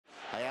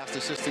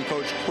asked assistant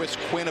coach Chris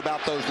Quinn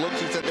about those looks.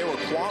 He said they were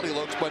quality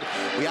looks, but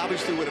we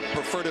obviously would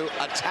prefer to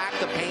attack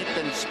the paint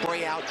than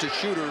spray out to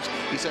shooters.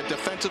 He said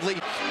defensively,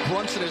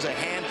 Brunson is a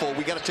handful.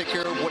 We got to take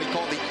care of what he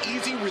called the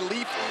easy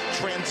relief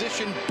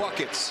transition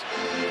buckets.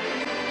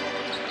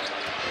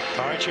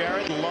 All right,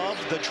 Jared, love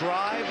the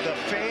drive, the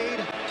fade,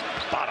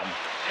 bottom.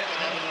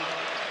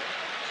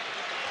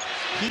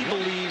 He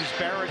believes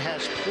Barrett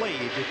has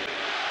played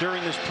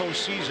during this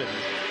postseason.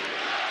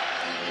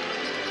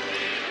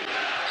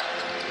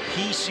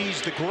 He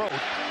sees the growth.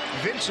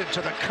 Vincent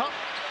to the cup,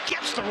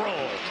 gets the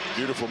roll.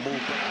 Beautiful move.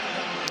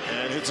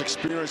 And his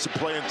experience to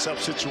play in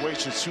tough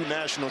situations, 2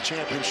 national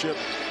championship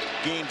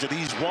games that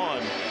he's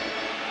won.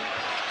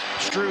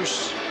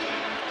 Strus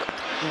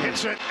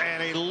hits it,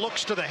 and he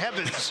looks to the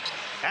heavens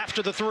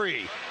after the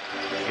 3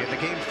 in the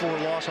Game 4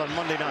 loss on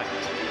Monday night.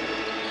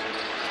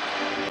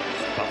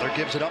 Butler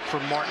gives it up for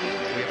Martin.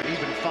 We have an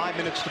even 5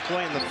 minutes to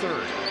play in the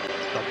 3rd.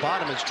 The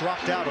bottom has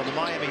dropped out on the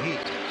Miami Heat.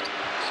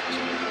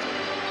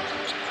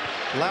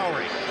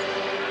 Lowry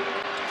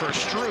for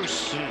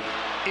Strus.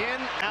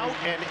 In, out,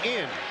 and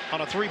in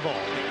on a 3-ball.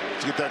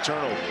 To get that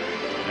turnover.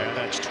 And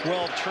that's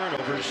 12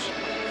 turnovers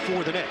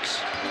for the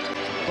Knicks.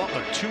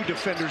 Butler, 2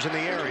 defenders in the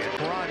area.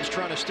 Grimes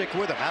trying to stick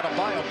with him.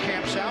 Adebayo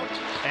camps out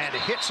and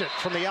hits it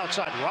from the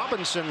outside.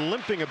 Robinson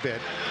limping a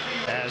bit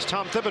as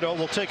Tom Thibodeau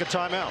will take a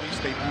timeout.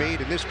 They've made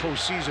in this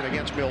postseason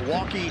against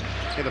Milwaukee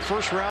in the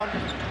 1st round.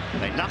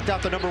 They knocked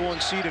out the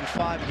 #1 seed in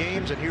 5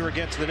 games, and here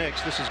against the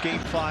Knicks, this is Game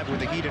 5 with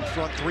the Heat in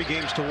front,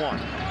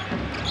 3-1.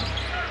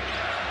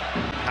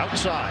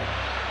 Outside,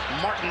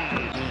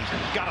 Martin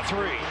got a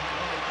 3.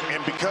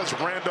 And because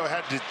Randall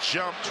had to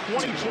jump.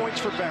 20 points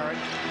for Barrett,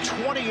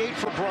 28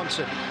 for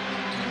Brunson,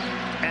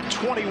 and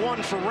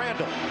 21 for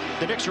Randall.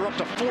 The Knicks are up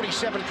to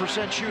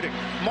 47% shooting.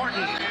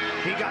 Martin,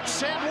 he got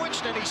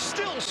sandwiched, and he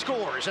still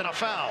scores, and a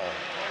foul.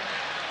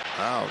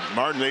 Wow,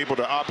 Martin able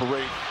to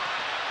operate.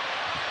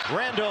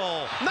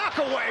 Randall, knock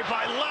away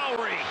by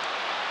Lowry.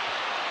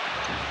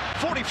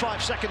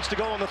 45 seconds to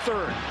go in the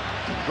 3rd.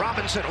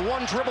 Robinson,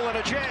 1 dribble and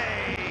a J.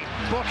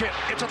 Book it,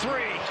 it's a 3.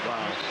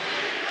 Wow.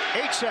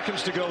 8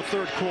 seconds to go,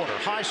 3rd quarter.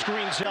 High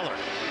screen Zeller.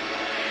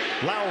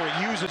 Lowry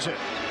uses it.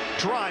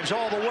 Drives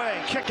all the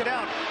way. Kick it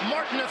out.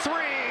 Martin a 3.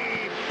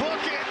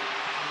 Book it.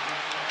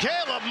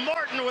 Caleb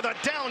Martin with a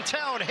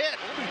downtown hit.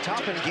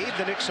 Toppin gave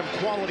the Knicks some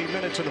quality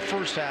minutes in the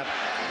 1st half.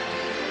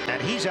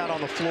 And he's out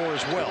on the floor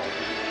as well.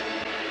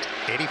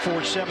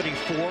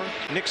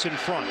 84-74. Knicks in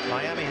front.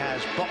 Miami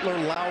has Butler,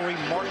 Lowry,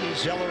 Martin,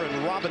 Zeller,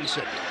 and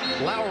Robinson.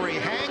 Lowry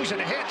hangs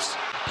and hits.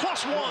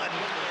 +1.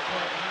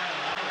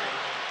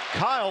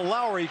 Kyle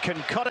Lowry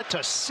can cut it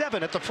to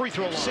 7 at the free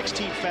throw line.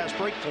 16 fast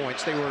break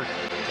points. They were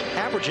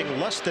averaging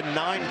less than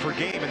 9 per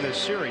game in this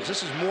series.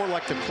 This is more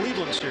like the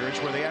Cleveland series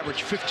where they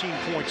average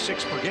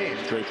 15.6 per game.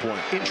 Great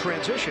point. In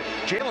transition,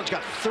 Jalen's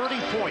got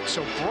 30 points,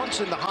 so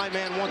Brunson the high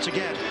man once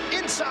again.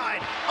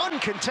 Inside,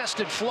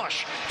 uncontested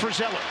flush for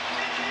Zeller.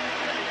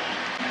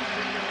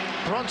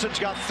 Brunson's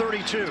got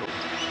 32.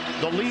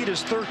 The lead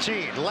is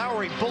 13.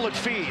 Lowry bullet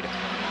feed.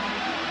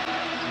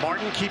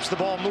 Martin keeps the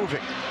ball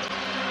moving.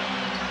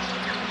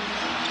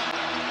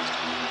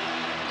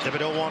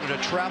 Thibodeau wanted to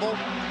travel.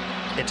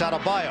 It's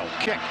Adebayo.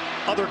 Kick.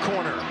 Other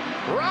corner.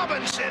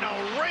 Robinson,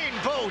 a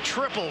rainbow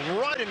triple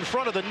right in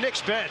front of the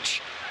Knicks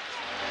bench.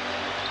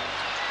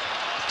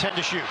 10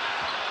 to shoot.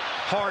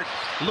 Hart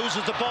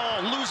loses the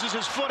ball, loses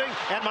his footing,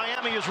 and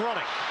Miami is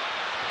running.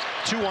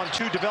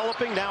 2-on-2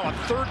 developing. Now a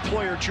 3rd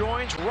player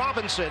joins.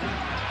 Robinson.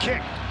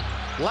 Kick.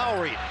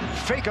 Lowry.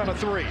 Fake on a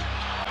 3.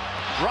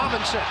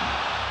 Robinson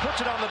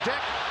puts it on the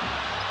deck.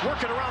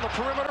 Working around the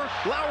perimeter.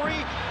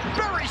 Lowry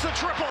buries the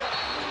triple.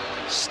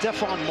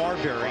 Stephon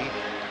Marbury,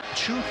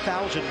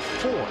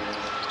 2004.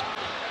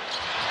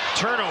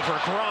 Turnover,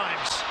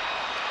 Grimes.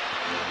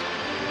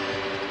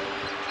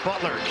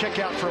 Butler, kick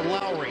out for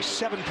Lowry.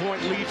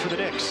 7-point lead for the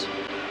Knicks.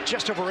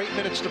 Just over 8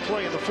 minutes to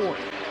play in the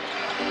 4th.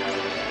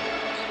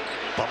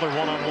 Butler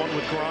one-on-one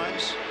with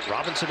Grimes.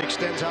 Robinson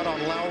extends out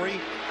on Lowry.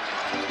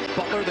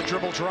 Butler, the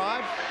dribble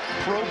drive.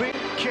 Probing,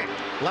 kick.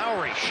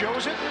 Lowry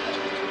shows it.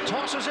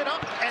 Tosses it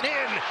up and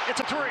in. It's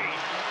a 3.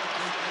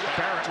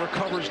 Barrett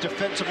recovers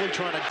defensively,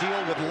 trying to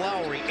deal with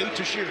Lowry. 8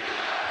 to shoot.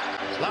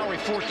 Lowry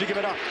forced to give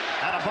it up.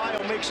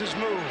 Adebayo makes his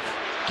move.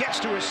 Gets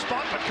to his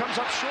spot, but comes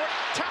up short.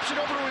 Taps it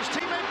over to his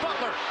teammate,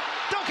 Butler.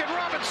 Duncan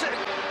Robinson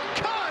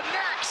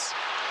connects.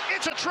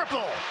 It's a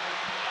triple.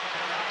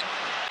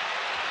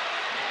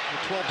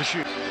 12 to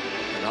shoot.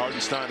 And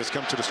Hartenstein has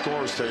come to the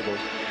scorer's table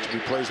to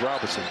replace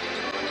Robinson.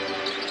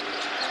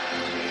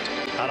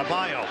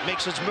 Adebayo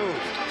makes his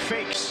move.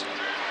 Fakes.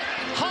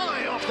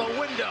 High off the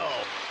window.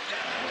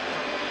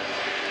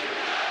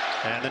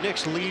 And the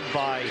Knicks lead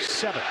by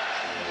 7.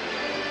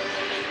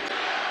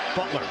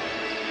 Butler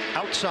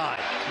outside.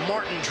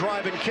 Martin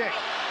drive and kick.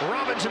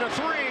 Robinson a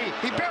 3.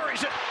 He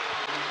buries it.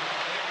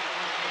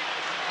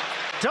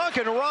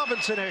 Duncan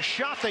Robinson has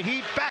shot the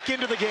Heat back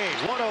into the game.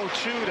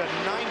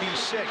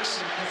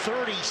 102-96.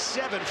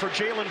 37 for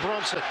Jalen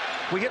Brunson.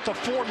 We hit the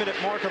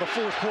 4-minute mark of the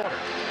 4th quarter.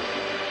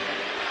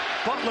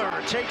 Butler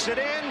takes it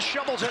in,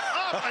 shovels it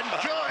up, and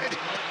good.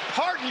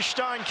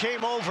 Hartenstein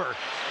came over,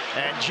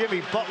 and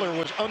Jimmy Butler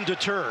was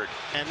undeterred.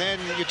 And then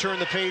you turn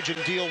the page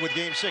and deal with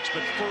Game 6.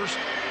 But first,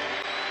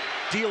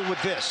 deal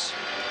with this.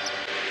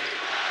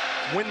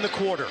 Win the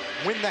quarter,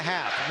 win the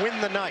half, win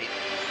the night.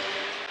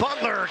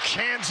 Butler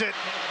cans it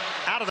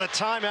out of the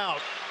timeout.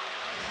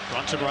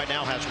 Brunson right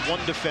now has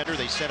one defender.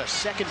 They set a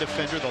second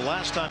defender the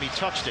last time he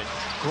touched it.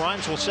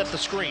 Grimes will set the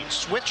screen.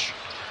 Switch.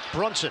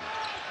 Brunson.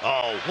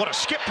 Oh, what a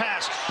skip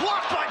pass.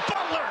 Blocked by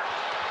Butler.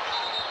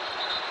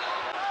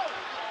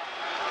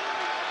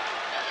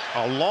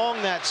 Along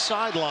that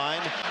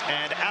sideline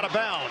and out of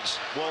bounds.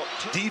 Well,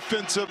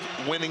 defensive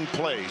winning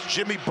plays.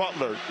 Jimmy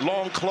Butler,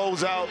 long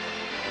closeout,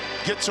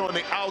 gets on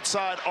the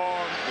outside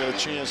arm. A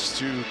chance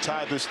to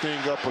tie this thing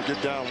up or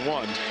get down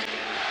one.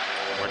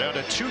 We're down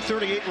to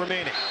 2:38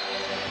 remaining.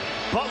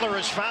 Butler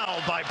is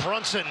fouled by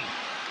Brunson.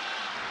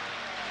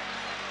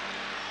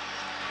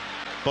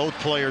 Both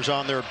players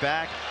on their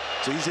back.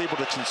 So he's able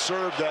to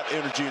conserve that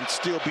energy and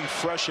still be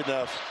fresh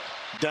enough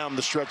down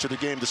the stretch of the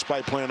game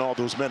despite playing all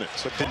those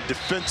minutes. But then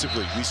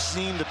defensively, we've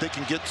seen that they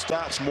can get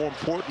stops. More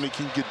importantly,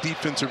 can get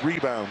defensive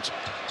rebounds.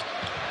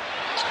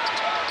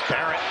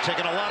 Barrett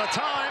taking a lot of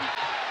time.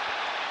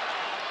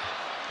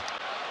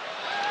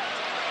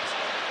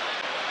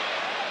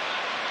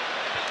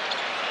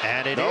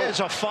 And it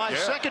is a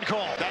 5-second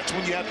call. That's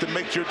when you have to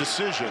make your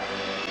decision.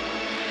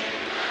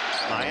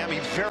 Miami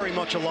very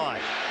much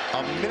alive.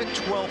 A minute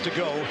 12 to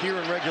go here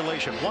in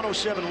regulation.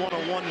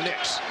 107-101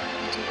 Knicks.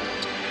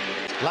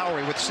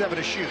 Lowry with 7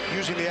 to shoot,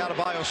 using the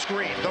Adebayo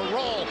screen. The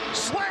roll,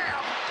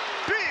 slam!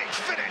 Big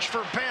finish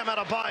for Bam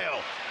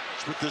Adebayo.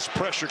 With this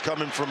pressure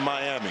coming from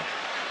Miami.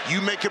 You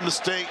make a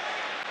mistake,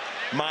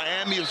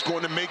 Miami is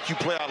going to make you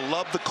play. I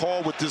love the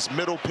call with this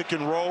middle pick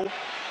and roll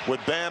with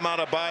Bam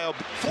Adebayo.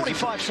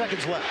 45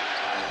 seconds left.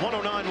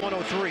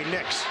 109-103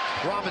 Knicks.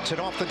 Robinson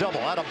off the double.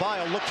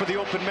 Adebayo look for the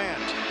open man.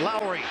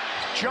 Lowry,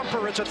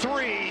 jumper, it's a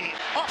 3.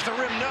 Off the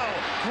rim, no.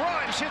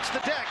 Grimes hits the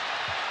deck.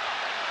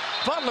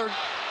 Butler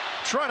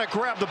trying to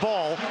grab the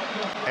ball,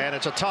 and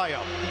it's a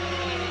tie-up.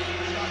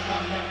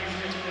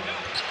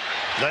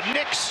 The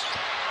Knicks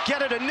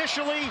get it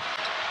initially,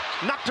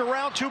 knocked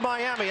around to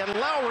Miami, and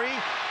Lowry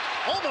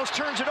almost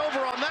turns it over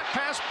on that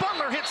pass.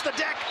 Butler hits the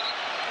deck,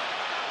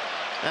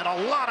 and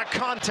a lot of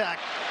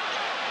contact.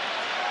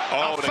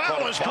 Oh, a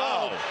foul is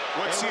called.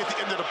 Let's see at the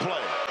end of the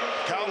play.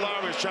 Kyle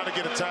Lowry is trying to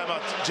get a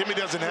timeout. Jimmy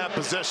doesn't have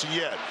possession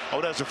yet. Oh,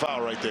 that's a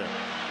foul right there.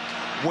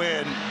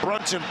 When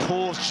Brunson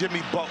pulls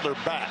Jimmy Butler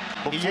back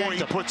before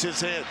he puts his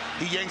hand,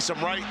 he yanks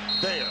him right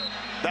there.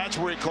 That's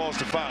where he calls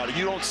the foul.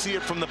 You don't see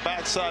it from the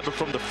backside, but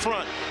from the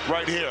front,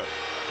 right here.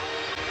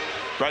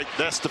 Right,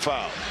 that's the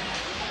foul.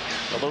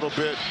 A little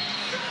bit.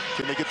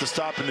 Can they get the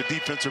stop in the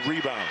defensive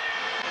rebound?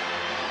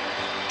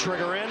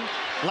 Trigger in.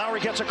 Lowry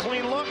gets a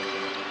clean look.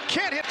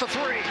 Can't hit the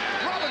 3.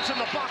 Robinson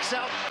the box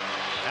out.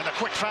 And a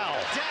quick foul.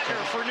 Dagger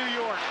for New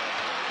York.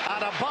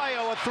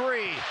 Adebayo a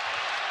 3.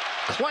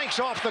 Clanks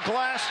off the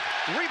glass.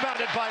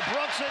 Rebounded by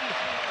Brunson.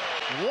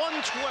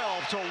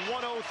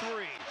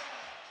 112-103.